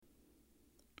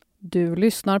Du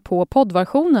lyssnar på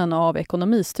poddversionen av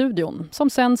Ekonomistudion som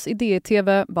sänds i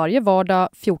DTV varje vardag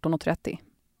 14.30.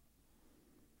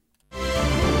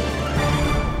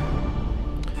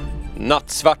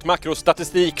 Nattsvart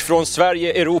makrostatistik från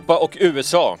Sverige, Europa och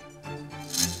USA.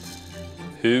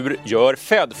 Hur gör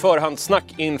Fed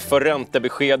förhandssnack inför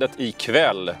räntebeskedet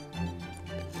ikväll?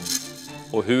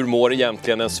 Och hur mår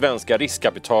egentligen den svenska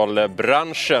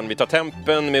riskkapitalbranschen? Vi tar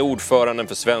tempen med ordföranden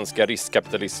för Svenska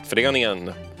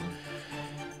riskkapitalistföreningen.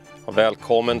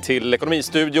 Välkommen till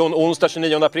Ekonomistudion onsdag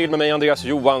 29 april med mig Andreas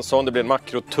Johansson. Det blir en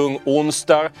makrotung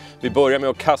onsdag. Vi börjar med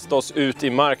att kasta oss ut i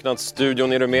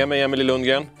marknadsstudion. Är du med mig, Emelie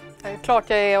Lundgren? Klart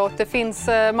jag är, och det finns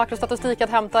makrostatistik att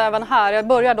hämta även här. Jag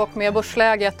börjar dock med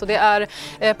börsläget och det är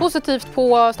positivt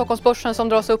på Stockholmsbörsen som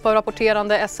dras upp av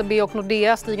rapporterande SEB och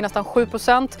Nordea, stiger nästan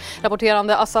 7%.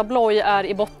 Rapporterande Assa Abloy är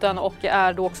i botten och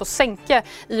är då också sänke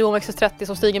i OMXS30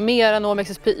 som stiger mer än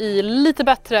OMXSPI, lite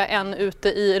bättre än ute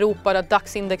i Europa där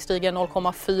DAX-index stiger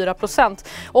 0,4%.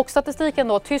 Och statistiken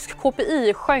då, tysk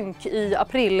KPI sjönk i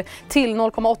april till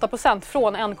 0,8%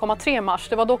 från 1,3 mars.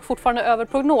 Det var dock fortfarande över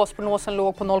prognos. Prognosen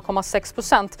låg på 0,6%.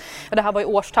 Det här var i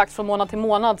årstakt. Från månad till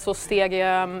månad så steg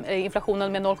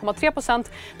inflationen med 0,3%.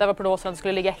 Där var prognosen att det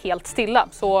skulle ligga helt stilla.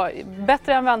 Så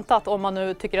bättre än väntat om man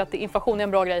nu tycker att inflation är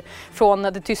en bra grej från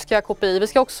det tyska KPI. Vi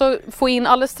ska också få in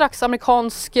alldeles strax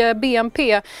amerikansk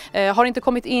BNP. Har inte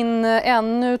kommit in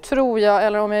ännu tror jag.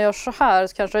 Eller om jag gör så här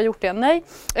så kanske jag har gjort det. Nej,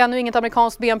 ännu inget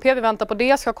amerikanskt BNP. Vi väntar på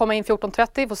det. Ska komma in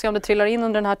 14.30. Får se om det trillar in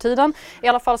under den här tiden. I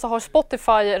alla fall så har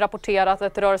Spotify rapporterat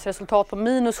ett rörelseresultat på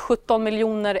minus 17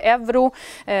 miljoner euro.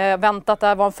 Väntat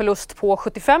där var en förlust på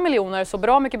 75 miljoner, så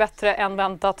bra mycket bättre än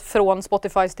väntat från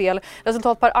Spotifys del.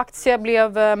 Resultat per aktie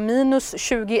blev minus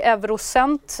 20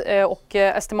 eurocent och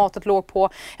estimatet låg på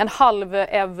en halv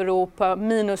euro per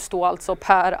minus då alltså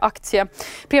per aktie.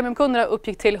 Premiumkunderna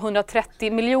uppgick till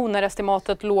 130 miljoner,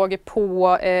 estimatet låg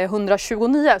på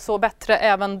 129, så bättre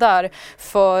även där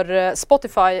för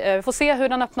Spotify. Vi får se hur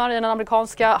den öppnar i den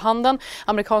amerikanska handeln.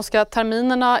 Amerikanska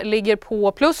terminerna ligger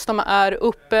på plus, de är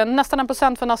upp nästan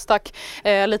 1% för Nasdaq,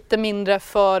 lite mindre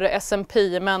för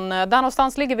S&P, men där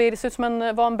någonstans ligger vi. Det ser ut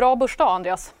som var en bra börsdag,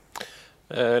 Andreas.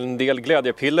 En del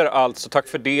glädjepiller alltså. Tack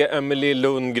för det, Emelie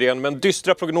Lundgren. Men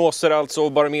dystra prognoser alltså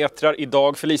och barometrar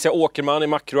idag. Felicia Åkerman är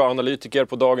makroanalytiker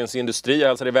på Dagens Industri. Jag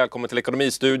hälsar dig välkommen till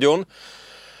Ekonomistudion.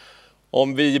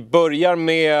 Om vi börjar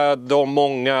med de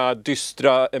många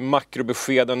dystra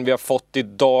makrobeskeden vi har fått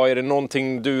idag, är det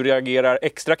någonting du reagerar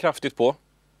extra kraftigt på?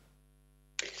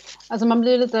 Alltså man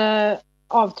blir lite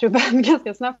avtrubbad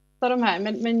ganska snabbt av de här.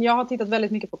 Men jag har tittat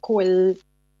väldigt mycket på KI.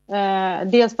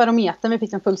 Dels barometern, vi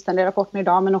fick en fullständig rapport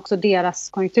idag, men också deras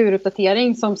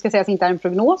konjunkturuppdatering som ska sägas inte är en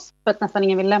prognos. För att nästan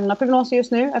ingen vill lämna prognoser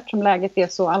just nu eftersom läget är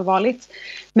så allvarligt.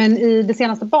 Men i det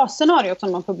senaste basscenariot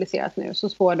som de publicerat nu så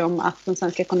spår de att den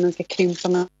svenska ekonomin ska krympa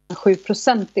med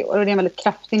 7% i år. Och det är en väldigt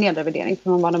kraftig nedrevidering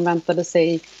från vad de väntade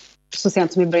sig så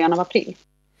sent som i början av april.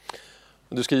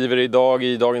 Du skriver idag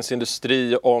i Dagens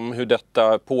Industri om hur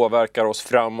detta påverkar oss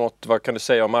framåt. Vad kan du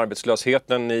säga om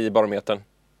arbetslösheten i barometern?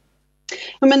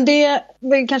 Ja, men det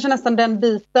är kanske nästan den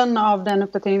biten av den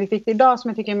uppdatering vi fick idag som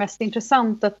jag tycker är mest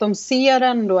intressant. Att de ser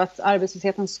ändå att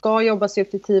arbetslösheten ska jobba sig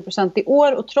upp till 10% i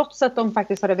år. Och trots att de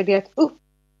faktiskt har reviderat upp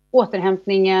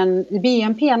återhämtningen i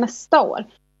BNP nästa år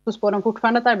så spår de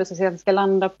fortfarande att arbetslösheten ska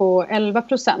landa på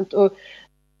 11%. Och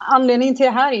anledningen till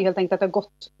det här är helt enkelt att det har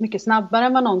gått mycket snabbare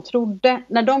än vad någon trodde.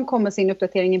 När de kom med sin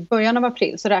uppdatering i början av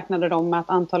april så räknade de med att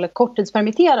antalet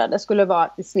korttidspermitterade skulle vara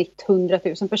i snitt 100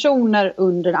 000 personer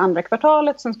under det andra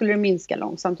kvartalet. Sen skulle det minska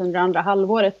långsamt under det andra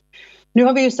halvåret. Nu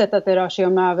har vi ju sett att det rör sig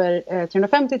om över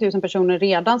 350 000 personer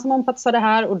redan som omfattas av det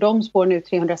här. Och de spår nu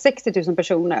 360 000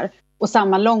 personer. Och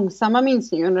samma långsamma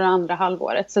minskning under det andra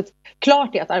halvåret. Så att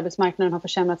klart är att arbetsmarknaden har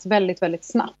försämrats väldigt, väldigt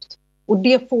snabbt. Och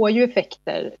det får ju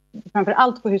effekter, framför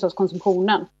allt på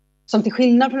hushållskonsumtionen, som till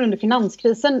skillnad från under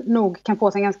finanskrisen nog kan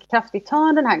få sig en ganska kraftig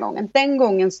törn den här gången. Den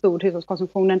gången stod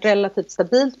hushållskonsumtionen relativt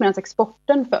stabilt medan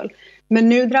exporten föll. Men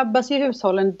nu drabbas ju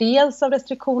hushållen dels av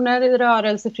restriktioner i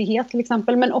rörelsefrihet till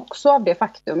exempel, men också av det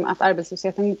faktum att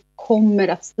arbetslösheten kommer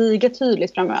att stiga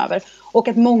tydligt framöver. Och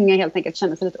att många helt enkelt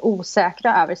känner sig lite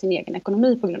osäkra över sin egen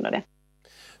ekonomi på grund av det.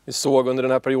 Vi såg under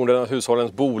den här perioden att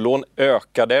hushållens bolån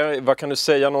ökade. Vad kan du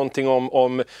säga någonting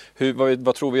om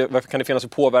vad tror vi, vad kan det finnas för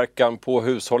påverkan på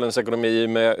hushållens ekonomi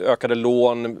med ökade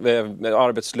lån, med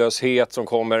arbetslöshet som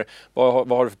kommer? Vad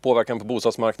har det för påverkan på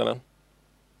bostadsmarknaden?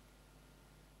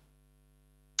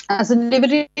 Alltså det är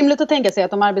väl rimligt att tänka sig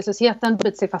att om arbetslösheten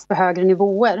biter sig fast på högre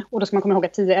nivåer, och då ska man komma ihåg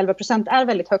att 10-11% är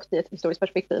väldigt högt i ett historiskt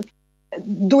perspektiv,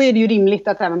 då är det ju rimligt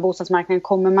att även bostadsmarknaden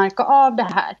kommer märka av det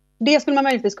här. Det skulle man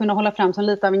möjligtvis kunna hålla fram som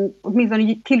lite av en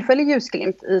åtminstone tillfällig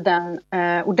ljusglimt i den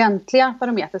ordentliga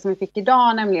barometer som vi fick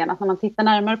idag, nämligen att när man tittar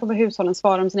närmare på vad hushållen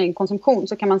svarar om sin egen konsumtion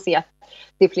så kan man se att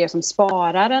det är fler som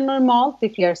sparar än normalt, det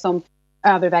är fler som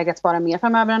överväger att spara mer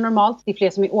framöver än normalt, det är fler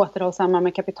som är återhållsamma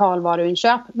med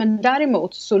kapitalvaruinköp, men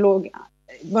däremot så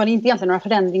var det inte egentligen några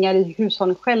förändringar i hur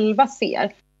hushållen själva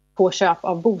ser på köp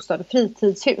av bostad och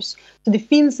fritidshus. Så det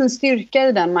finns en styrka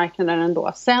i den marknaden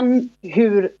ändå. Sen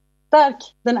hur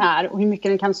stark den är och hur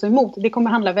mycket den kan stå emot, det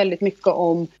kommer handla väldigt mycket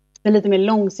om den lite mer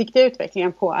långsiktiga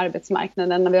utvecklingen på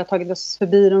arbetsmarknaden. När vi har tagit oss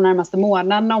förbi de närmaste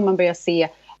månaderna och man börjar se,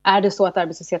 är det så att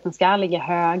arbetslösheten ska ligga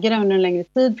högre under en längre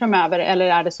tid framöver, eller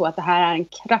är det så att det här är en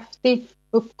kraftig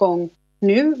uppgång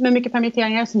nu med mycket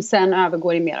permitteringar som sen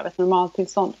övergår i mer av ett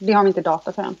normaltillstånd? Det har vi inte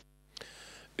data för än.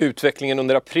 Utvecklingen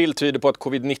under april tyder på att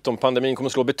covid-19-pandemin kommer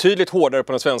slå betydligt hårdare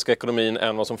på den svenska ekonomin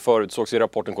än vad som förutsågs i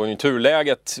rapporten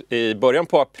Konjunkturläget i början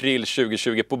på april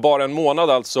 2020. På bara en månad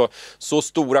alltså, så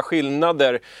stora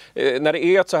skillnader. När det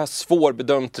är ett så här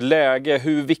svårbedömt läge,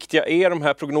 hur viktiga är de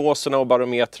här prognoserna och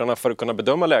barometrarna för att kunna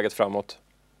bedöma läget framåt?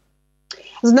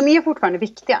 Alltså, de är fortfarande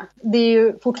viktiga. Det är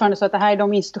ju fortfarande så att det här är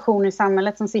de institutioner i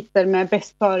samhället som sitter med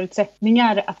bäst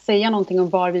förutsättningar att säga någonting om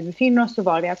var vi befinner oss och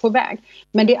var vi är på väg.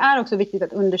 Men det är också viktigt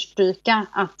att understryka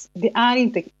att det är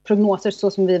inte prognoser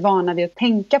så som vi är vana vid att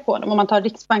tänka på dem. Om man tar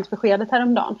Riksbanksbeskedet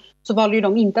häromdagen så valde ju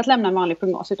de inte att lämna en vanlig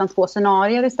prognos utan 2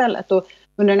 scenarier istället. Och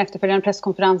under den efterföljande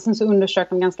presskonferensen så undersök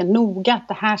de ganska noga att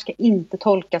det här ska inte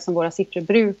tolkas som våra siffror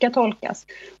brukar tolkas.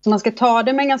 Så man ska ta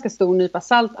det med en ganska stor nypa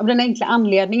salt av den enkla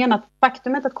anledningen att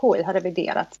faktumet att KI har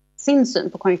reviderat sin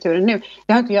syn på konjunkturen nu,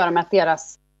 det har inte att göra med att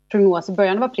deras prognos i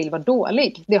början av april var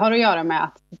dålig. Det har att göra med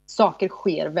att saker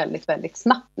sker väldigt, väldigt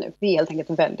snabbt nu. Det är helt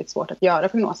enkelt väldigt svårt att göra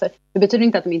prognoser. Det betyder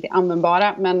inte att de inte är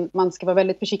användbara, men man ska vara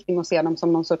väldigt försiktig med att se dem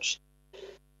som någon sorts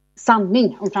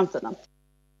sanning om framtiden.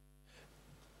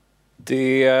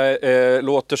 Det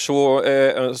låter så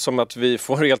som att vi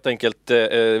får helt enkelt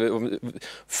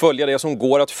följa det som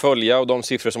går att följa och de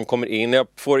siffror som kommer in. Jag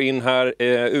får in här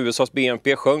USAs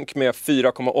BNP sjönk med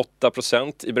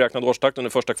 4,8% i beräknad årstakt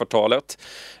under första kvartalet.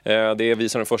 Det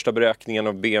visar den första beräkningen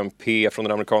av BNP från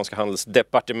det amerikanska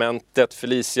handelsdepartementet.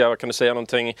 Felicia, kan du säga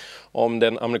någonting om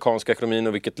den amerikanska ekonomin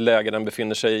och vilket läge den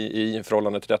befinner sig i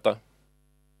förhållande till detta?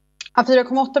 Ja,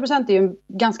 4,8% är ju en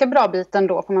ganska bra bit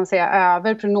ändå, får man säga,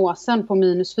 över prognosen på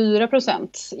minus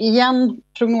 4%. Igen,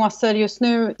 prognoser just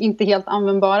nu inte helt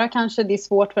användbara kanske. Det är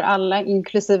svårt för alla,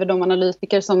 inklusive de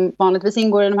analytiker som vanligtvis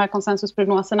ingår i de här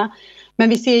konsensusprognoserna. Men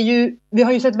vi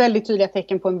har ju sett väldigt tydliga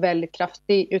tecken på en väldigt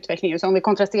kraftig utveckling. Så om vi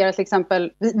kontrasterar till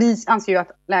exempel, vi anser ju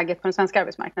att läget på den svenska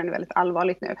arbetsmarknaden är väldigt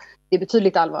allvarligt nu. Det är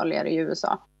betydligt allvarligare i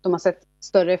USA. De har sett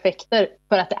större effekter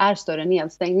för att det är större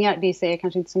nedstängningar. Det säger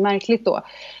kanske inte så märkligt då.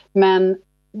 Men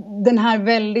den här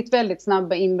väldigt, väldigt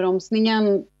snabba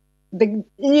inbromsningen,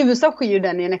 i USA sker ju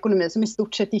den i en ekonomi som i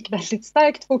stort sett gick väldigt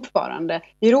starkt fortfarande.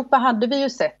 I Europa hade vi ju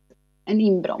sett en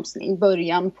inbromsning,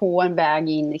 början på en väg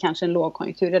in i kanske en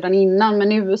lågkonjunktur redan innan.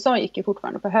 Men i USA gick ju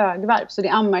fortfarande på högvarv, så det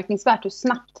är anmärkningsvärt hur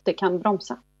snabbt det kan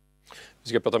bromsa. Vi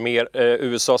ska prata mer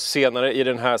USA senare i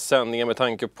den här sändningen med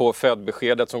tanke på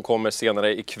Fed-beskedet som kommer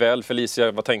senare ikväll.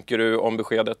 Felicia, vad tänker du om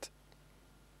beskedet?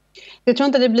 Jag tror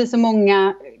inte det blir så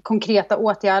många konkreta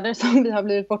åtgärder som vi har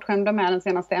blivit bortskämda med den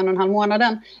senaste 1,5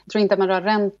 månaden. Jag tror inte att man rör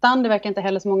räntan, det verkar inte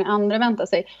heller så många andra vänta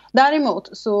sig.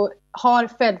 Däremot så har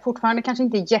Fed fortfarande kanske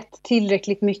inte gett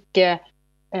tillräckligt mycket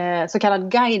så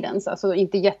kallad guidance, alltså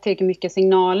inte gett tillräckligt mycket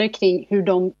signaler kring hur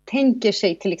de tänker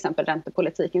sig till exempel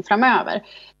räntepolitiken framöver.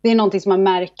 Det är någonting som man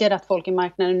märker att folk i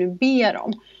marknaden nu ber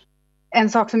om. En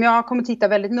sak som jag kommer titta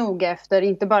väldigt noga efter,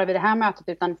 inte bara vid det här mötet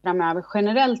utan framöver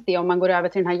generellt, är om man går över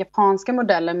till den här japanska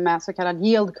modellen med så kallad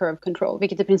yield curve control,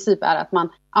 vilket i princip är att man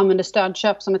använder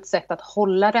stödköp som ett sätt att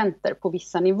hålla räntor på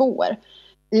vissa nivåer.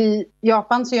 I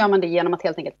Japan så gör man det genom att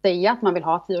helt enkelt säga att man vill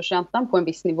ha 10-årsräntan på en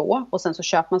viss nivå och sen så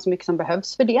köper man så mycket som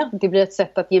behövs för det. Det blir ett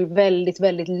sätt att ge en väldigt,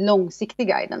 väldigt långsiktig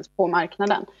guidance på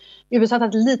marknaden. USA har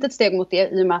tagit ett litet steg mot det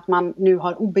i och med att man nu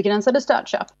har obegränsade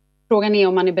stödköp. Frågan är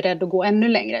om man är beredd att gå ännu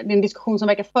längre. Det är en diskussion som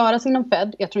verkar föras inom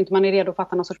Fed. Jag tror inte man är redo att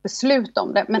fatta någon sorts beslut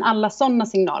om det. Men alla sådana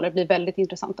signaler blir väldigt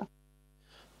intressanta.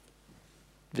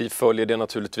 Vi följer det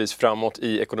naturligtvis framåt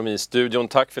i Ekonomistudion.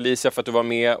 Tack Felicia för att du var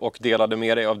med och delade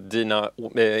med dig av dina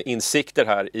insikter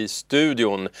här i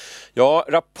studion. Ja,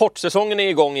 rapportsäsongen är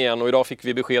igång igen och idag fick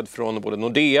vi besked från både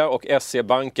Nordea och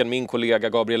SE-banken. Min kollega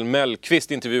Gabriel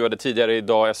Mellqvist intervjuade tidigare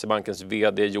idag SE-bankens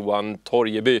vd Johan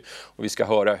Torgeby och vi ska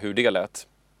höra hur det lät.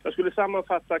 Jag skulle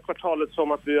sammanfatta kvartalet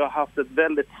som att vi har haft ett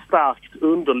väldigt starkt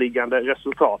underliggande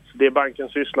resultat. Det banken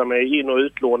sysslar med in- och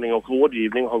utlåning och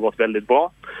rådgivning har gått väldigt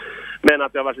bra. Men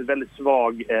att det har varit en väldigt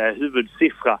svag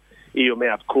huvudsiffra i och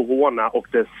med att corona och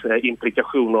dess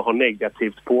implikationer har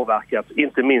negativt påverkat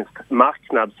inte minst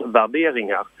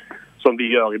marknadsvärderingar som vi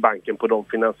gör i banken på de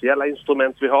finansiella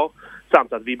instrument vi har.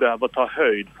 Samt att vi behöver ta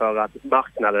höjd för att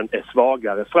marknaden är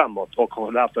svagare framåt och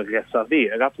har därför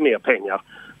reserverat mer pengar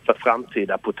för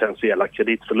framtida potentiella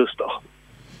kreditförluster.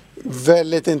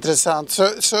 Väldigt intressant.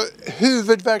 Så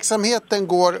huvudverksamheten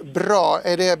går bra.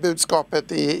 Är det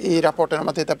budskapet i rapporten om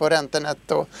man tittar på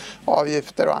räntenetto,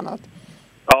 avgifter och annat?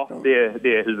 Ja,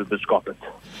 det är huvudbudskapet.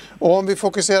 Och om vi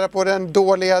fokuserar på den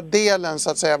dåliga delen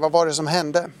så att säga, vad var det som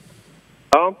hände?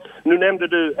 Ja, nu nämnde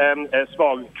du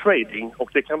svag trading och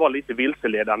det kan vara lite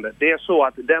vilseledande. Det är så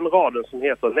att den raden som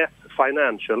heter Net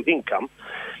Financial Income,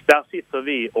 där sitter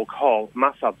vi och har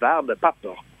massa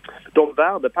värdepapper. De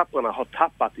värdepapperna har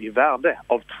tappat i värde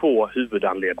av två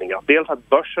huvudanledningar. Dels att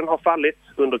börsen har fallit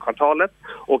under kvartalet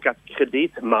och att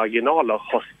kreditmarginaler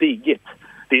har stigit.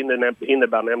 Det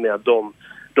innebär nämligen att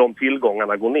de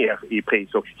tillgångarna går ner i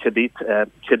pris och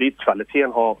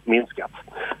kreditkvaliteten har minskat.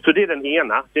 Så det är den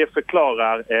ena. Det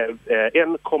förklarar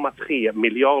 1,3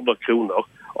 miljarder kronor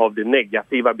av det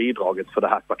negativa bidraget för det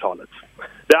här kvartalet.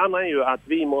 Det andra är ju att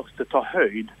vi måste ta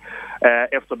höjd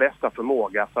efter bästa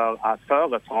förmåga för att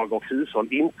företag och hushåll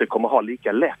inte kommer ha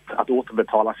lika lätt att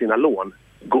återbetala sina lån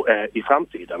i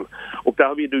framtiden. Och där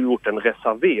har vi gjort en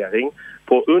reservering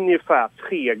på ungefär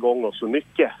 3 gånger så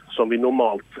mycket som vi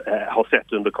normalt har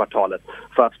sett under kvartalet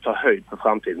för att ta höjd för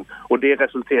framtiden. Och det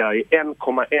resulterar i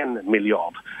 1,1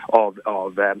 miljard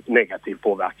av negativ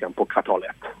påverkan på kvartal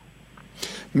 1.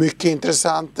 Mycket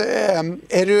intressant.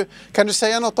 Kan du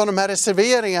säga något om de här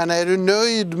reserveringarna? Är du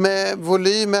nöjd med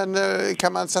volymen?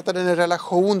 Kan man sätta den i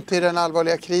relation till den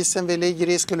allvarliga krisen vi ligger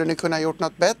i? Skulle ni kunna ha gjort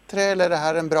något bättre eller är det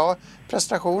här en bra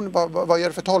prestation? Vad gör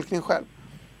du för tolkning själv?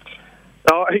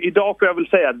 Ja, idag får jag väl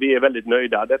säga att vi är väldigt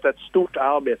nöjda. Det är ett stort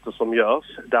arbete som görs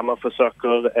där man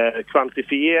försöker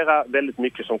kvantifiera väldigt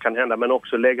mycket som kan hända men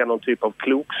också lägga någon typ av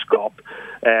klokskap.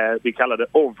 Vi kallar det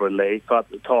overlay för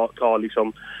att ta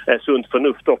liksom, sunt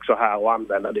förnuft också här och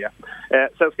använda det.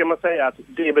 Sen ska man säga att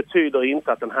det betyder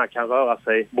inte att den här kan röra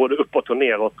sig både uppåt och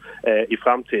neråt i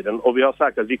framtiden. Och vi har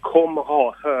sagt att vi kommer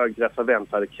ha högre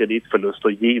förväntade kreditförluster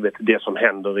givet det som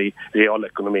händer i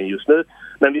realekonomin just nu.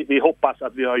 Men vi hoppas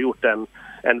att vi har gjort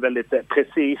en väldigt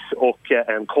precis och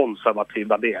en konservativ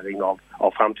värdering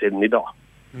av framtiden idag.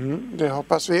 Det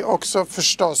hoppas vi också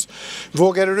förstås.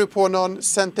 Vågade du på någon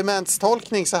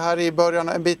sentimentstolkning så här i början,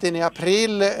 en bit in i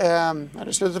april,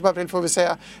 eller slutet på april får vi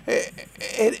säga.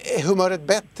 Är humöret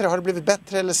bättre? Har det blivit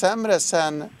bättre eller sämre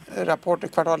sen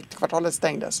kvartalet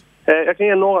stängdes? Jag kan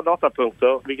ge några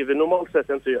datapunkter, vilket vi normalt sett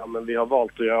inte gör, men vi har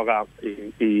valt att göra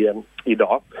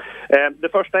idag. Det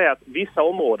första är att vissa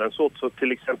områden, så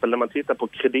till exempel när man tittar på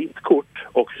kreditkort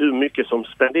och hur mycket som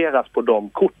spenderas på de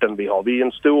korten vi har. Vi är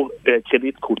en stor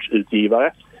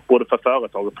kreditkortsutgivare, både för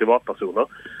företag och privatpersoner.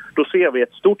 Då ser vi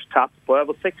ett stort tapp på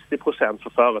över 60% för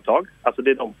företag. Alltså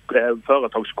det är de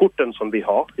företagskorten som vi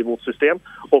har i vårt system.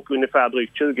 Och ungefär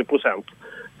drygt 20%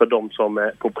 för de som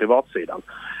är på privatsidan.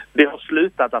 Det har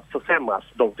slutat att försämras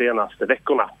de senaste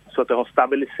veckorna. Så att det har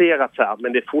stabiliserats här,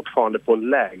 men det är fortfarande på en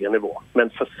lägre nivå. Men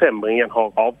försämringen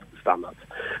har avstannat.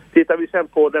 Tittar vi sen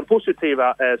på den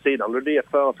positiva sidan, då det är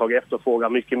att företag efterfrågar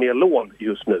mycket mer lån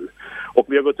just nu. Och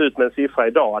vi har gått ut med en siffra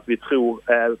idag att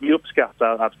vi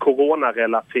uppskattar att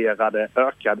coronarelaterade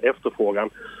ökad efterfrågan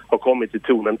har kommit i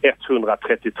tonen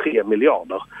 133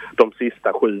 miljarder de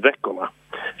sista 7 veckorna.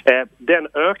 Den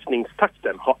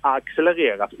ökningstakten har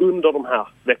accelererat under de här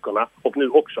veckorna och nu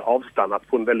också avstannat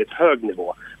på en väldigt hög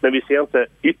nivå. Men vi ser inte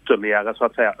ytterligare så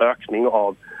att säga ökning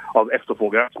av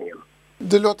efterfrågeökningen.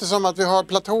 Det låter som att vi har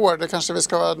platåer, det kanske vi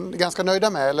ska vara ganska nöjda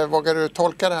med, eller vågar du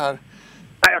tolka det här?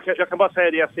 Jag kan bara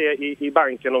säga det jag ser i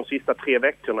banken de sista 3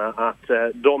 veckorna att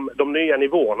de nya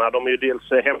nivåerna, de är ju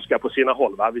dels hemska på sina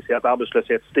håll. Va? Vi ser att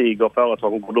arbetslöshet stiger och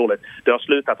företagen går dåligt. Det har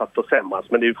slutat att försämras,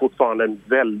 men det är ju fortfarande en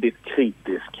väldigt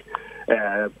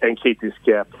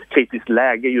kritisk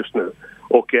läge just nu.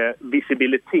 Och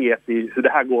visibilitet i hur det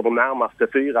här går de närmaste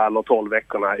 4 eller 12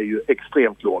 veckorna är ju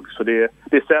extremt låg. Så det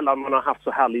är sällan man har haft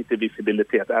så här lite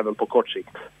visibilitet även på kort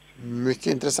sikt.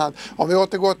 Mycket intressant. Om vi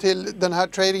återgår till den här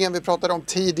tradingen vi pratade om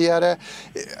tidigare.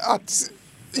 Att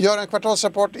göra en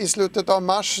kvartalsrapport i slutet av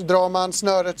mars drar man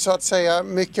snöret så att säga.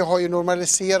 Mycket har ju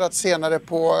normaliserats senare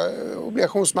på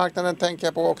obligationsmarknaden, tänker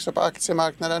jag på, också på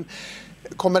aktiemarknaden.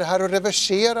 Kommer det här att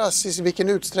reverseras? I vilken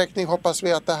utsträckning hoppas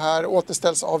vi att det här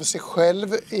återställs av sig själv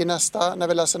när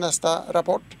vi läser nästa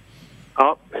rapport?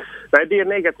 Ja, Nej, det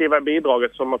negativa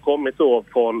bidraget som har kommit då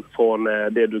från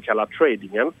det du kallar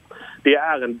tradingen, det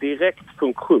är en direkt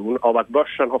funktion av att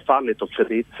börsen har fallit och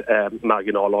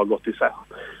kreditmarginaler har gått isär.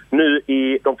 Nu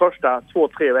i de första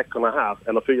 2-3 veckorna här,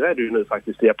 eller 4 är det ju nu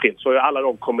faktiskt i april, så har alla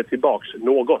de kommit tillbaks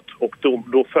något och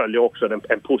då följer också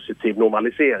en positiv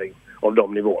normalisering av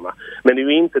de nivåerna. Men det är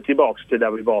ju inte tillbaks till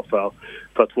där vi var för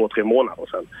 2-3 månader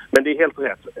sedan. Men det är helt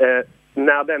rätt.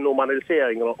 När den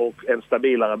normaliseringen och en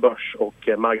stabilare börs och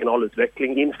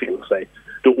marginalutveckling infinner sig,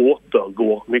 då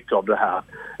återgår mycket av det här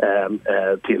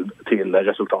till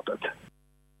resultatet.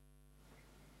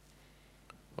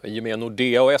 I och med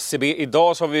Nordea och SEB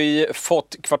idag så har vi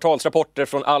fått kvartalsrapporter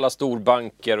från alla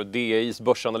storbanker och DIs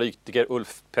börsanalytiker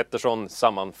Ulf Pettersson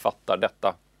sammanfattar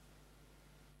detta.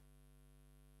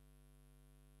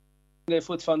 Det är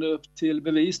fortfarande upp till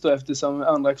bevis då, eftersom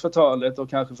andra kvartalet och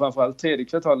kanske framförallt tredje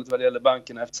kvartalet vad det gäller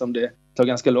bankerna, eftersom det tar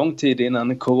ganska lång tid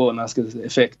innan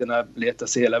effekterna letar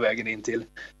sig hela vägen in till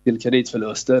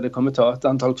kreditförluster. Det kommer ta ett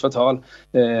antal kvartal.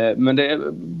 Men det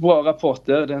är bra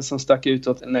rapporter. Den som stack ut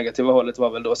åt det negativa hållet var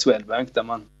väl då Swedbank, där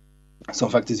man som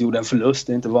faktiskt gjorde en förlust.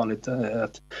 Det är inte vanligt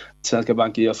att svenska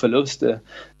banker gör förlust,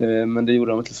 men det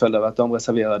gjorde de till följd av att de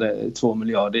reserverade 2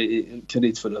 miljarder i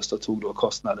kreditförlust och tog då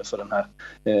kostnader för den här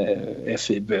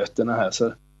FI-böterna här.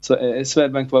 Så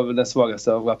Swedbank var väl den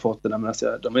svagaste av rapporterna, men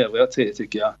alltså, de övriga 3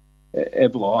 tycker jag är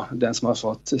bra. Den som har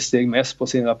fått steg mest på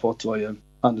sin rapport var ju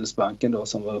Handelsbanken då,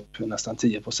 som var upp nästan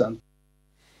 10%.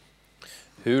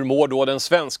 Hur mår då den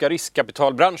svenska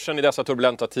riskkapitalbranschen i dessa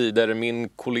turbulenta tider? Min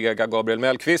kollega Gabriel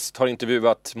Mellqvist har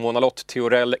intervjuat Mona-Lott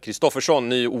Theorell Kristoffersson,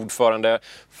 ny ordförande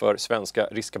för Svenska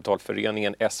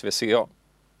riskkapitalföreningen SVCA.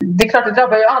 Det är klart, det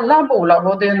drabbar ju alla bolag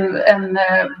och det är en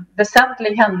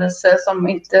väsentlig händelse som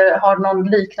inte har någon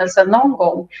liknelse någon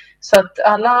gång. Så att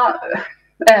alla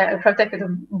private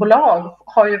equity-bolag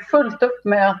har ju fullt upp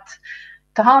med att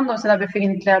ta hand om sina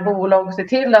befintliga bolag och se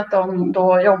till att de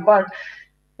då jobbar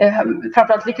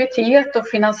framförallt likviditet och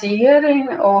finansiering,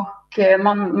 och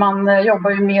man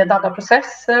jobbar ju med alla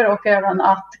processer och även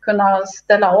att kunna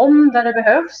ställa om där det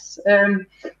behövs.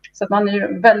 Så att man är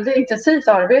ju väldigt intensivt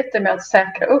arbete med att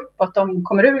säkra upp att de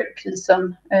kommer ur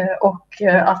krisen och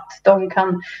att de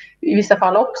kan i vissa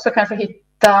fall också kanske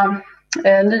hitta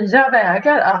nya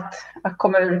vägar att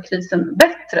komma ur krisen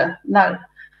bättre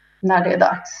när det är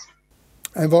dags.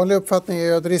 En vanlig uppfattning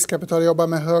är att riskkapital jobbar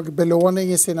med hög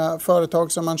belåning i sina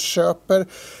företag som man köper.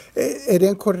 Är det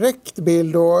en korrekt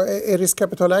bild och är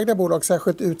riskkapitalägda bolag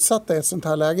särskilt utsatta i ett sånt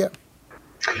här läge?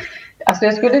 Alltså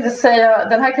jag skulle inte säga,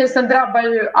 den här krisen drabbar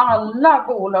ju alla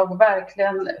bolag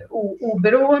verkligen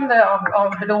oberoende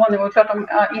av belåning. Och klart om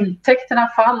intäkterna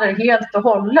faller helt och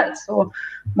hållet så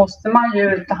måste man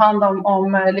ju ta hand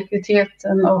om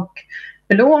likviditeten och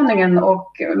belåningen,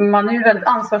 och man är ju väldigt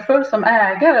ansvarsfull som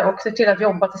ägare och ser till att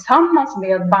jobba tillsammans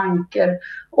med banker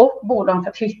och bolag för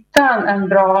att hitta en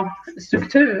bra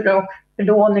struktur och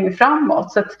belåning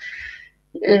framåt. Så att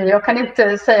jag kan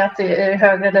inte säga att det är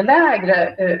högre eller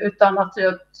lägre, utan att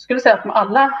jag skulle säga att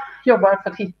alla jobbar för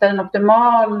att hitta en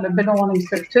optimal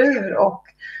belåningsstruktur och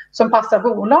som passar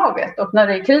bolaget. Och när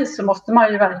det är kris så måste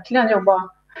man ju verkligen jobba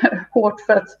hårt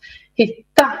för att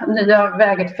hitta nya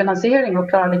vägar till finansiering och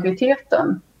klara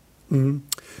likviditeten. Mm.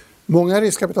 Många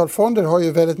riskkapitalfonder har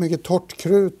ju väldigt mycket torrt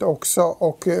krut också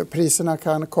och priserna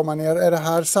kan komma ner. Är det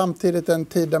här samtidigt en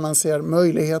tid där man ser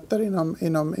möjligheter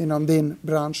inom din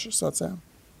bransch så att säga?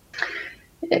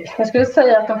 Jag skulle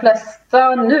säga att de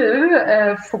flesta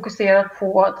nu fokuserar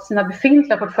på sina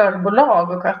befintliga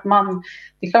portföljbolag och att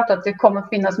det är klart att det kommer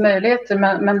finnas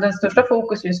möjligheter, men den största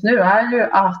fokus just nu är ju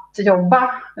att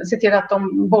se till att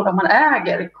de bolag man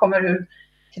äger kommer ur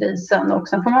krisen, och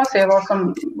sen får man se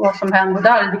vad som händer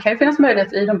där. Det kan ju finnas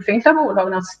möjligheter i de befintliga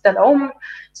bolagen att ställa om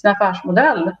sin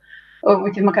affärsmodell, och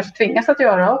vilket man kanske tvingas att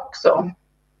göra också.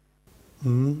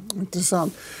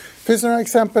 Intressant. Finns det några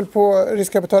exempel på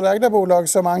riskkapitalägda bolag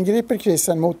som angriper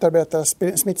krisen,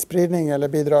 motarbetar smittspridning eller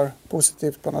bidrar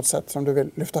positivt på något sätt som du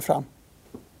vill lyfta fram?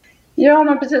 Ja,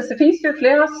 men precis. Det finns ju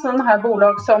flera sådana här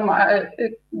bolag som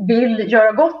vill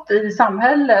göra gott i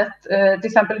samhället. Till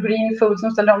exempel Green Food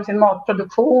som ställer om sin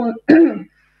matproduktion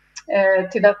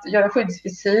till att göra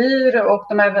skyddsvisir, och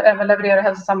de även levererar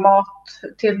hälsosam mat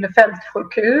till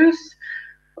fältsjukhus.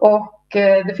 Och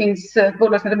det finns ett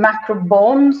bolag som heter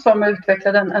Macrobond som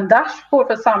utvecklade en dashboard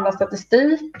för att samla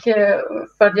statistik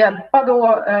för att hjälpa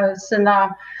då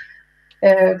sina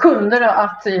kunder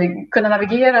att kunna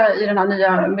navigera i den här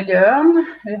nya miljön.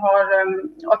 Vi har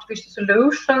Artificial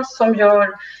Solutions som gör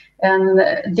en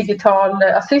digital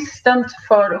assistent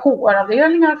för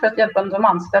HR-avdelningar för att hjälpa de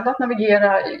anställda att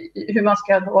navigera i hur man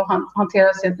ska då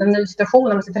hantera en ny situation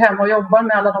när man sitter hemma och jobbar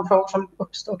med alla de frågor som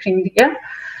uppstår kring det.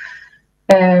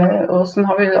 Och sen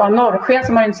har vi Norrsken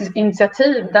som har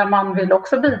initiativ där man vill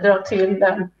också bidra till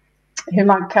hur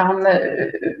man kan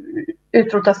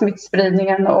utrota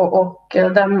smittspridningen och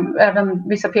där även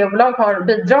vissa PO-bolag har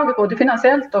bidragit både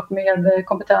finansiellt och med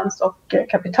kompetens och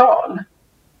kapital.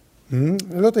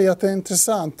 Det låter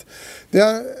jätteintressant.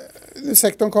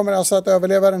 Sektorn kommer alltså att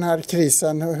överleva den här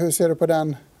krisen. Hur ser du på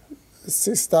den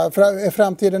sista? Är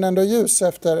framtiden ändå ljus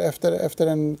efter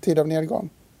en tid av nedgång?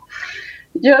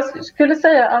 Jag skulle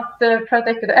säga att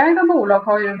private equity-ägda bolag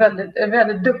har ju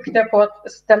väldigt duktiga på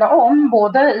att ställa om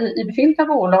både i befintliga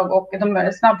bolag och de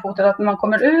är snabbfotade att när man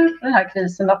kommer ur den här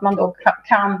krisen att man då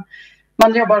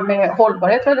man jobbar med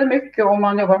hållbarhet väldigt mycket och om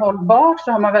man jobbar hållbart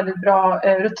så har man väldigt bra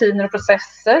rutiner och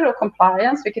processer och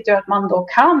compliance vilket gör att man då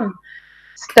kan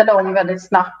ställa om väldigt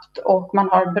snabbt och man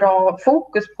har bra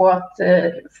fokus på att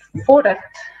få rätt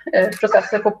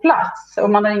processer på plats och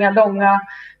man har inga långa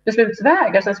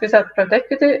beslutsvägar. Så jag skulle säga att private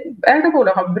equity-ägda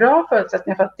bolag har bra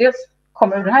förutsättningar för att dels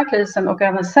komma ur den här krisen och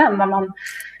även sen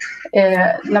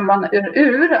när man är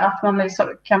ur att man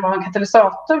kan vara en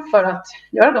katalysator för att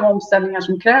göra de omställningar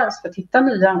som krävs för att hitta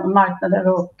nya marknader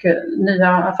och nya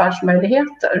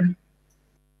affärsmöjligheter.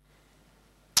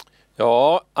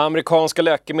 Ja, amerikanska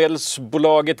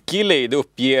läkemedelsbolaget Gilead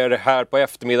uppger här på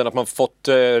eftermiddagen att man fått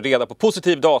reda på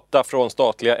positiv data från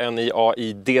statliga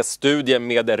NIAID-studien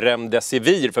med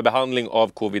Remdesivir för behandling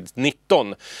av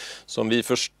covid-19. Som vi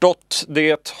förstått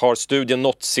det har studien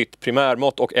nått sitt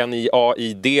primärmått och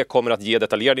NIAID kommer att ge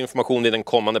detaljerad information i den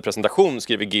kommande presentation,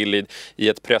 skriver Gilead i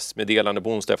ett pressmeddelande på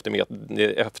onsdag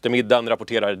eftermiddagen,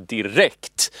 rapporterar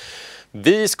Direkt.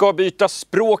 Vi ska byta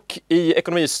språk i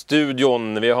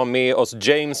Ekonomistudion. Vi har med oss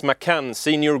James McCann,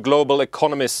 Senior Global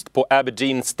Economist på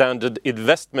Aberdeen Standard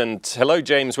Investment. Hello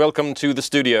James, welcome to the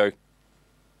studio.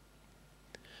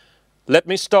 Let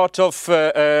me start off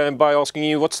by asking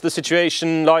you, what's the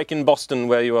situation like in Boston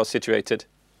where you are situated?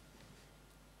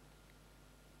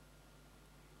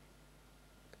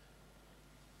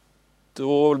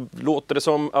 Då låter det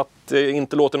som att det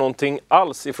inte låter någonting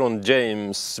alls ifrån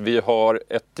James. Vi har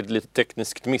ett litet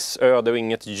tekniskt missöde och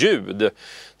inget ljud.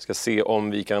 Ska se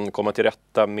om vi kan komma till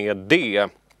rätta med det.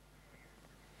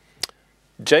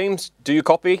 James, do you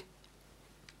copy?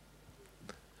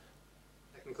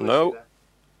 No.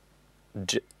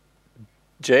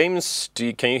 James,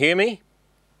 can you hear me?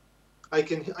 I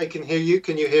can hear you.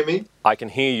 Can you hear me? I can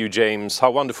hear you, James.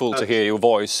 How wonderful to hear your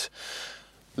voice.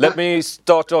 Let me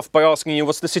start off by asking you,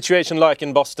 what's the situation like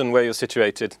in Boston where you're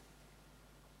situated?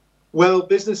 Well,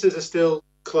 businesses are still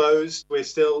closed. We're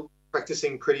still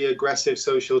practicing pretty aggressive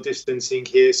social distancing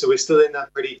here. So we're still in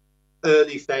that pretty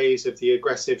early phase of the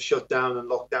aggressive shutdown and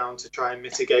lockdown to try and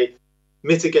mitigate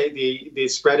the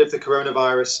spread of the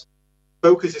coronavirus.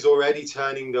 Focus is already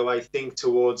turning, though, I think,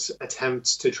 towards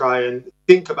attempts to try and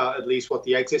think about at least what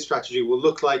the exit strategy will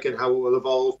look like and how it will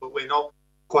evolve. But we're not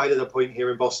quite at a point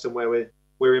here in Boston where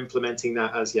we're implementing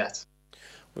that as yet.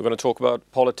 We're going to talk about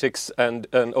politics and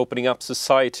opening up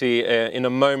society in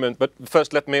a moment. But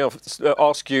first, let me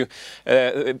ask you,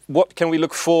 what can we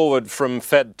look forward from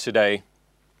Fed today?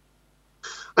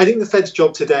 I think the Fed's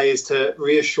job today is to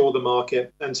reassure the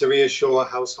market and to reassure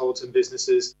households and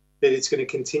businesses that it's going to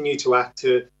continue to act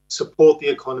to support the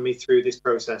economy through this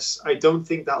process. I don't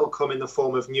think that will come in the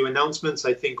form of new announcements.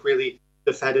 I think really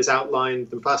the Fed has outlined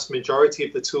the vast majority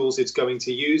of the tools it's going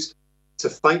to use to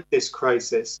fight this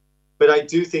crisis. But I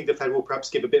do think the Fed will perhaps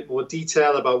give a bit more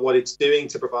detail about what it's doing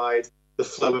to provide the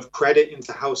flow of credit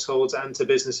into households and to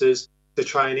businesses to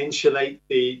try and insulate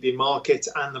the market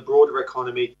and the broader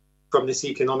economy from this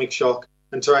economic shock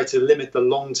and try to limit the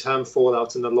long-term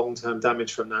fallout and the long-term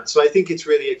damage from that. So I think it's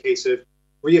really a case of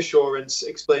reassurance,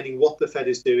 explaining what the Fed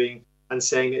is doing and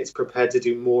saying that it's prepared to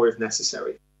do more if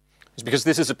necessary. It's because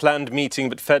this is a planned meeting,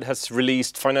 but Fed has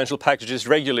released financial packages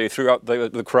regularly throughout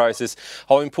the crisis.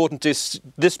 How important is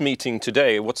this meeting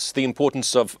today? What's the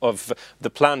importance of the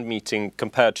planned meeting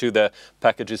compared to the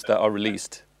packages that are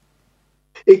released?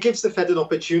 It gives the Fed an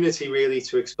opportunity really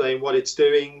to explain what it's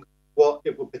doing, what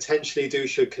it will potentially do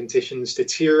should conditions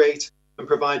deteriorate, and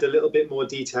provide a little bit more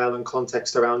detail and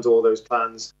context around all those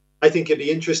plans. I think it'd be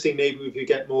interesting maybe if we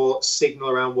get more signal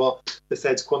around what the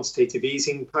Fed's quantitative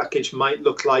easing package might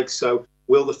look like. So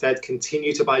will the Fed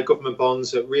continue to buy government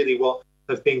bonds at really what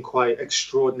have been quite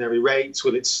extraordinary rates?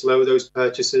 Will it slow those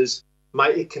purchases?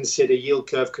 Might it consider yield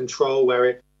curve control where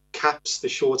it caps the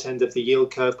short end of the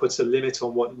yield curve, puts a limit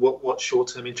on what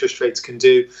short-term interest rates can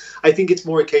do. I think it's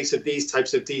more a case of these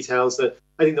types of details that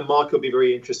I think the market will be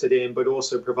very interested in, but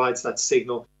also provides that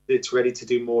signal that it's ready to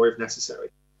do more if necessary.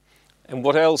 And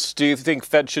what else do you think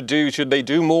Fed should do? Should they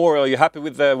do more? Are you happy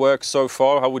with their work so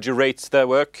far? How would you rate their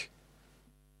work?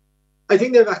 I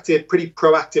think they've acted pretty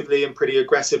proactively and pretty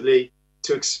aggressively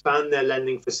to expand their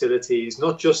lending facilities,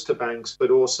 not just to banks,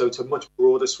 but also to much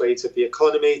broader swathes of the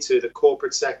economy, to the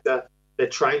corporate sector. They're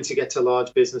trying to get to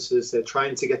large businesses. They're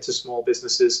trying to get to small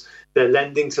businesses. They're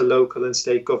lending to local and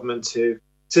state government too.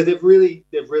 So they've really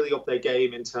upped their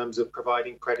game in terms of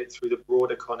providing credit through the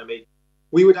broad economy.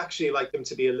 We would actually like them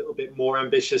to be a little bit more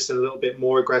ambitious and a little bit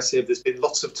more aggressive. There's been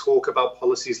lots of talk about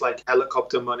policies like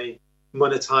helicopter money,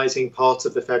 monetizing parts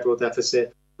of the federal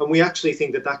deficit. And we actually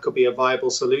think that that could be a viable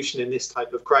solution in this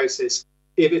type of crisis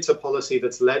if it's a policy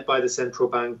that's led by the central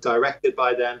bank, directed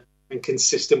by them, and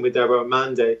consistent with their own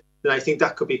mandate. Then I think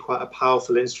that could be quite a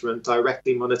powerful instrument,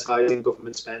 directly monetizing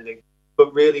government spending.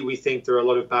 But really, we think there are a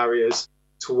lot of barriers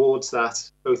towards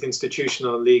that, both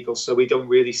institutional and legal. So we don't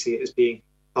really see it as being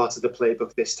part of the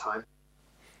playbook this time.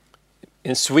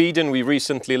 In Sweden, we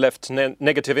recently left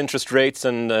negative interest rates,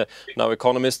 and now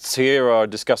economists here are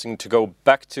discussing to go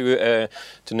back to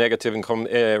negative income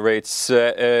rates.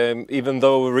 Even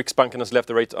though Riksbanken has left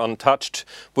the rate untouched,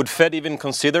 would Fed even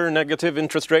consider negative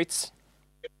interest rates?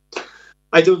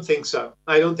 I don't think so.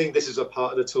 I don't think this is a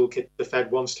part of the toolkit the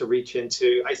Fed wants to reach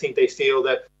into. I think they feel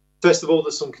that, first of all,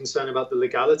 there's some concern about the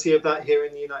legality of that here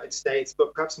in the United States,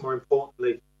 but perhaps more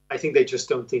importantly, I think they just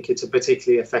don't think it's a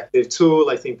particularly effective tool.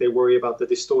 I think they worry about the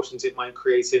distortions it might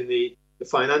create in the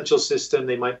financial system.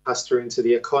 They might pass through into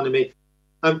the economy.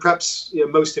 And perhaps,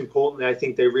 most importantly, I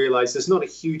think they realize there's not a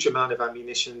huge amount of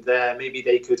ammunition there. Maybe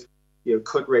they could,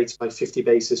 cut rates by 50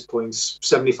 basis points,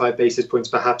 75 basis points,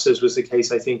 perhaps, as was the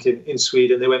case, I think, in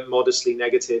Sweden. They went modestly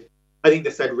negative. I think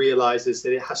the Fed realizes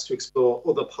that it has to explore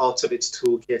other parts of its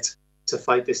toolkit to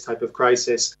fight this type of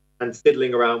crisis. And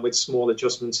fiddling around with small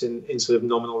adjustments in sort of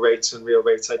nominal rates and real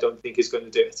rates, I don't think is going to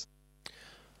do it.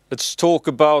 Let's talk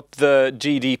about the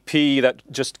GDP that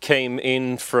just came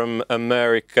in from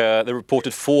America. They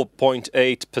reported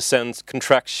 4.8%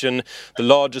 contraction, the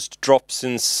largest drop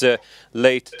since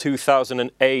late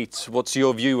 2008. What's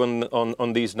your view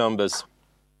on these numbers?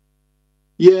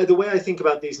 Yeah, the way I think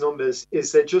about these numbers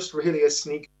is they're just really a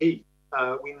sneak peek.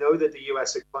 We know that the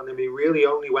US economy really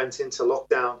only went into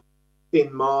lockdown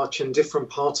in March, and different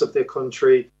parts of the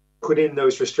country put in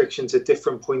those restrictions at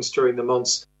different points during the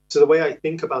months. So the way I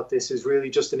think about this is really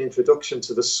just an introduction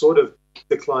to the sort of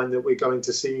decline that we're going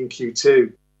to see in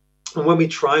Q2. And when we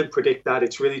try and predict that,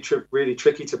 it's really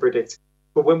tricky to predict.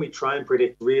 But when we try and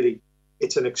predict, really,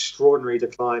 it's an extraordinary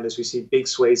decline as we see big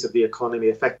swathes of the economy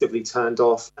effectively turned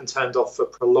off for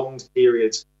prolonged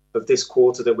periods of this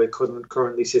quarter that we're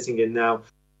currently sitting in now.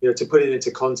 To put it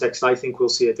into context, I think we'll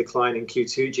see a decline in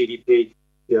Q2 GDP,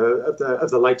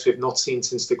 of the likes we've not seen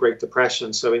since the Great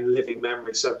Depression, so in living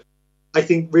memory. So I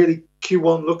think really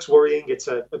Q1 looks worrying. It's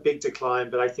a big decline,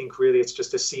 but I think really it's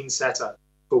just a scene setter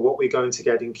for what we're going to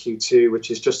get in Q2, which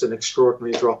is just an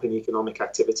extraordinary drop in economic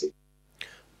activity.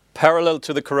 Parallel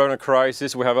to the corona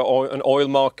crisis, we have an oil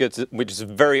market which is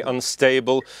very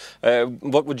unstable.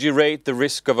 What would you rate the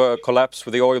risk of a collapse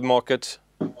for the oil market?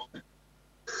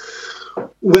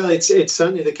 Well, it's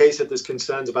certainly the case that there's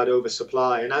concerns about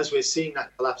oversupply. And as we're seeing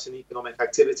that collapse in economic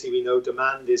activity, we know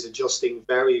demand is adjusting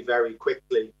very, very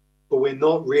quickly. But we're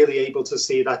not really able to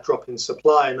see that drop in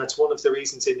supply. And that's one of the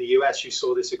reasons in the US you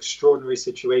saw this extraordinary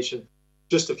situation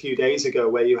just a few days ago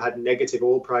where you had negative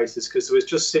oil prices because there was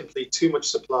just simply too much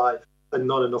supply and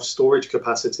not enough storage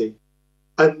capacity.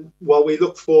 And while we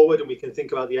look forward and we can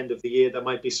think about the end of the year, there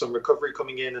might be some recovery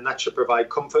coming in and that should provide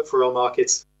comfort for oil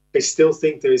markets. I still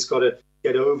think there is got to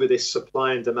get over this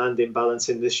supply and demand imbalance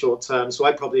in the short term. So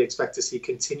I probably expect to see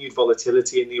continued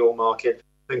volatility in the oil market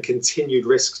and continued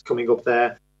risks coming up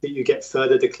there, that you get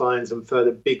further declines and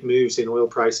further big moves in oil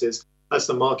prices as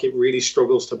the market really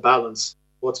struggles to balance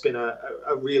what's been a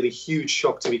really huge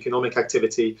shock to economic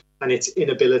activity and its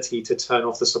inability to turn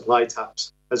off the supply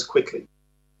taps as quickly.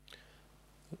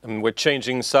 And we're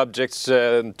changing subjects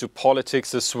to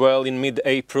politics as well. In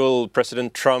mid-April,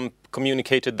 President Trump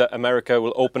communicated that America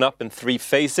will open up in 3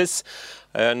 phases.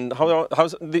 And how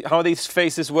are these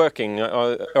phases working?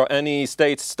 Are any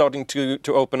states starting to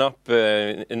open up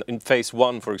in phase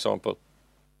 1, for example?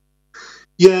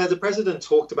 Yeah, the president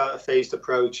talked about a phased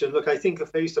approach. And look, I think a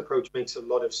phased approach makes a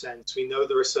lot of sense. We know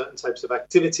there are certain types of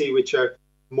activity which are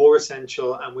more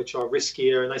essential and which are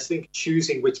riskier. And I think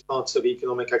choosing which parts of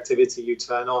economic activity you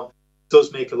turn on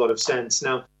does make a lot of sense.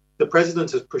 Now, the president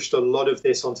has pushed a lot of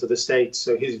this onto the states.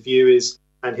 So his view is,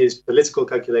 and his political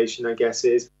calculation, I guess,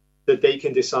 is that they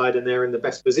can decide, and they're in the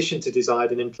best position to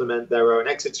decide and implement their own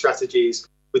exit strategies,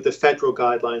 with the federal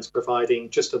guidelines providing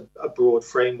just a broad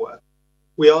framework.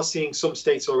 We are seeing some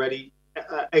states already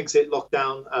exit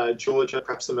lockdown, Georgia,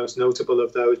 perhaps the most notable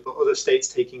of those, but other states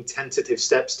taking tentative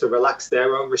steps to relax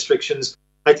their own restrictions.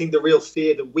 I think the real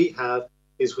fear that we have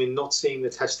is we're not seeing the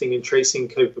testing and tracing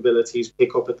capabilities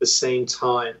pick up at the same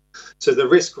time. So the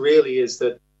risk really is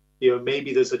that,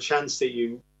 maybe there's a chance that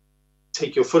you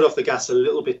take your foot off the gas a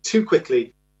little bit too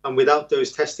quickly, and without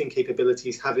those testing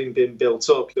capabilities having been built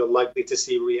up, you're likely to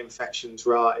see reinfections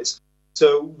rise. So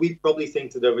we probably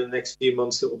think that over the next few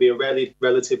months, it will be a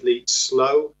relatively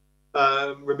slow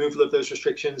removal of those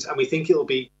restrictions. And we think it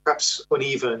will be perhaps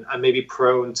uneven and maybe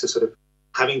prone to sort of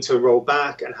having to roll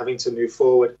back and having to move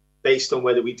forward based on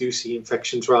whether we do see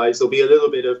infections rise. There'll be a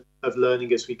little bit of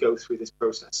learning as we go through this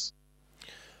process.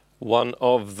 One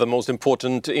of the most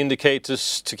important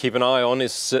indicators to keep an eye on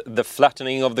is the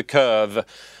flattening of the curve,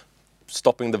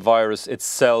 stopping the virus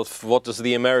itself. What does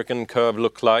the American curve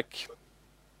look like?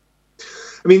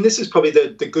 I mean, this is probably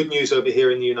the good news over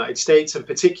here in the United States, and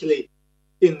particularly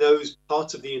in those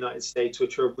parts of the United States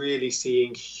which are really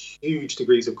seeing huge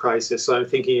degrees of crisis. So I'm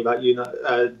thinking about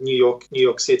New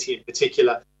York City in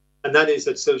particular, and that is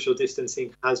that social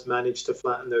distancing has managed to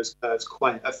flatten those curves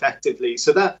quite effectively.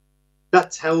 So that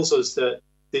tells us that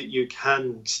you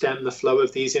can stem the flow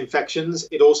of these infections.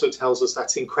 It also tells us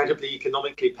that's incredibly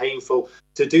economically painful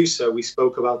to do so. We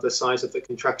spoke about the size of the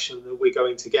contraction that we're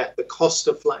going to get. The cost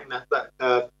of flattening that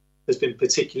curve has been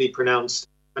particularly pronounced,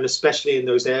 and especially in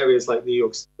those areas like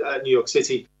New York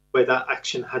City, where that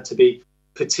action had to be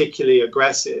particularly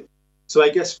aggressive. So I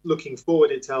guess looking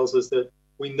forward, it tells us that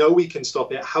we know we can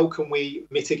stop it. How can we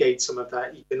mitigate some of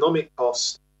that economic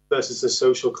cost versus the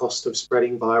social cost of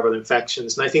spreading viral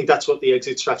infections? And I think that's what the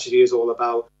exit strategy is all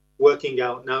about, working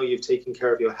out, now you've taken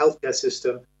care of your healthcare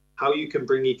system, how you can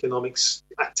bring economic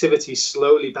activity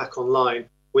slowly back online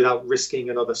without risking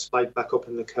another spike back up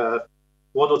in the curve.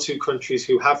 One or two countries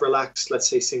who have relaxed, let's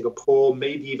say Singapore,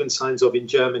 maybe even signs of in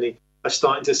Germany, are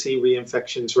starting to see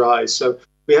reinfections rise. So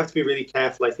we have to be really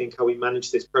careful, I think, how we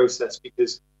manage this process,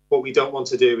 because what we don't want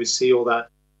to do is see all that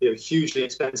hugely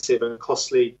expensive and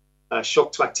costly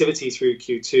shock to activity through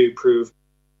Q2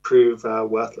 prove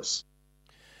worthless.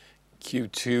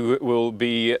 Q2 will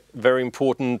be very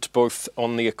important both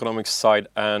on the economic side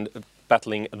and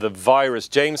battling the virus.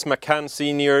 James McCann,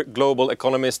 Senior Global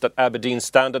Economist at Aberdeen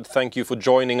Standard, thank you for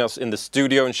joining us in the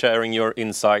studio and sharing your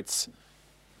insights.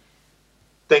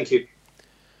 Thank you.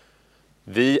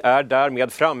 Vi är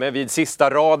därmed framme vid sista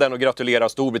raden och gratulerar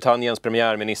Storbritanniens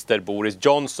premiärminister Boris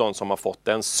Johnson som har fått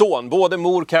en son. Både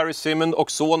mor Carrie Simon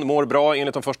och son mår bra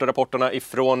enligt de första rapporterna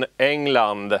ifrån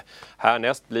England.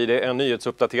 Härnäst blir det en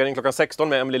nyhetsuppdatering klockan 16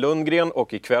 med Emily Lundgren,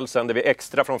 och ikväll sänder vi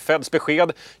extra från Feds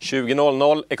besked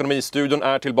 20.00. Ekonomistudion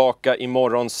är tillbaka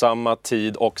imorgon samma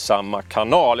tid och samma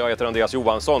kanal. Jag heter Andreas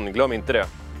Johansson, glöm inte det.